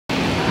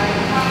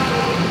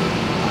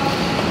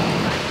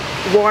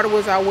water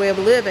was our way of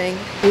living.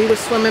 We were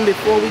swimming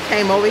before we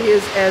came over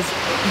here as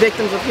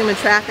victims of human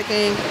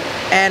trafficking,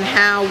 and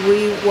how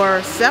we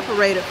were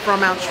separated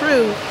from our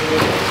truth.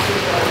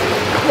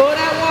 Pull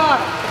that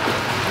water.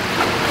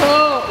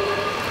 Pull,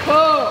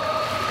 pull,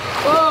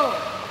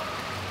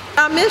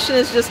 pull. Our mission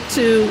is just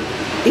to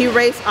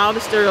erase all the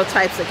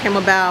stereotypes that came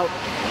about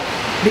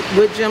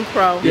with Jim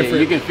Crow. Yeah,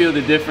 you can feel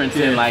the difference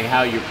in like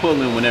how you're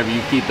pulling whenever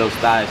you keep those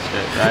thighs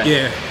straight, right?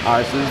 Yeah. All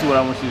right, so this is what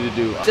I want you to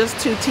do. Just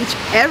to teach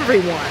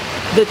everyone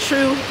the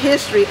true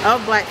history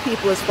of black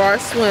people as far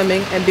as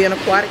swimming and being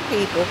aquatic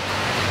people,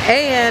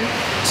 and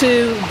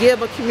to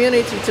give a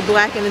community to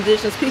black and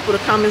indigenous people to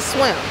come and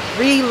swim,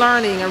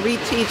 relearning and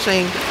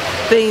reteaching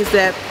things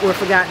that were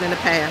forgotten in the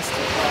past.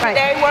 Right.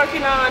 Today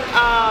working on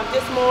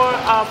just more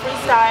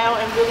freestyle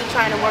and really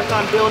trying to work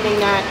on building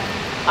that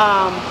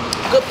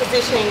good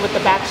positioning with the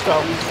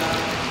backstroke.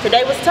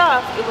 Today was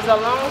tough. It was a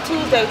long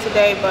Tuesday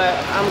today, but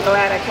I'm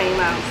glad I came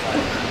out.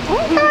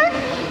 Okay.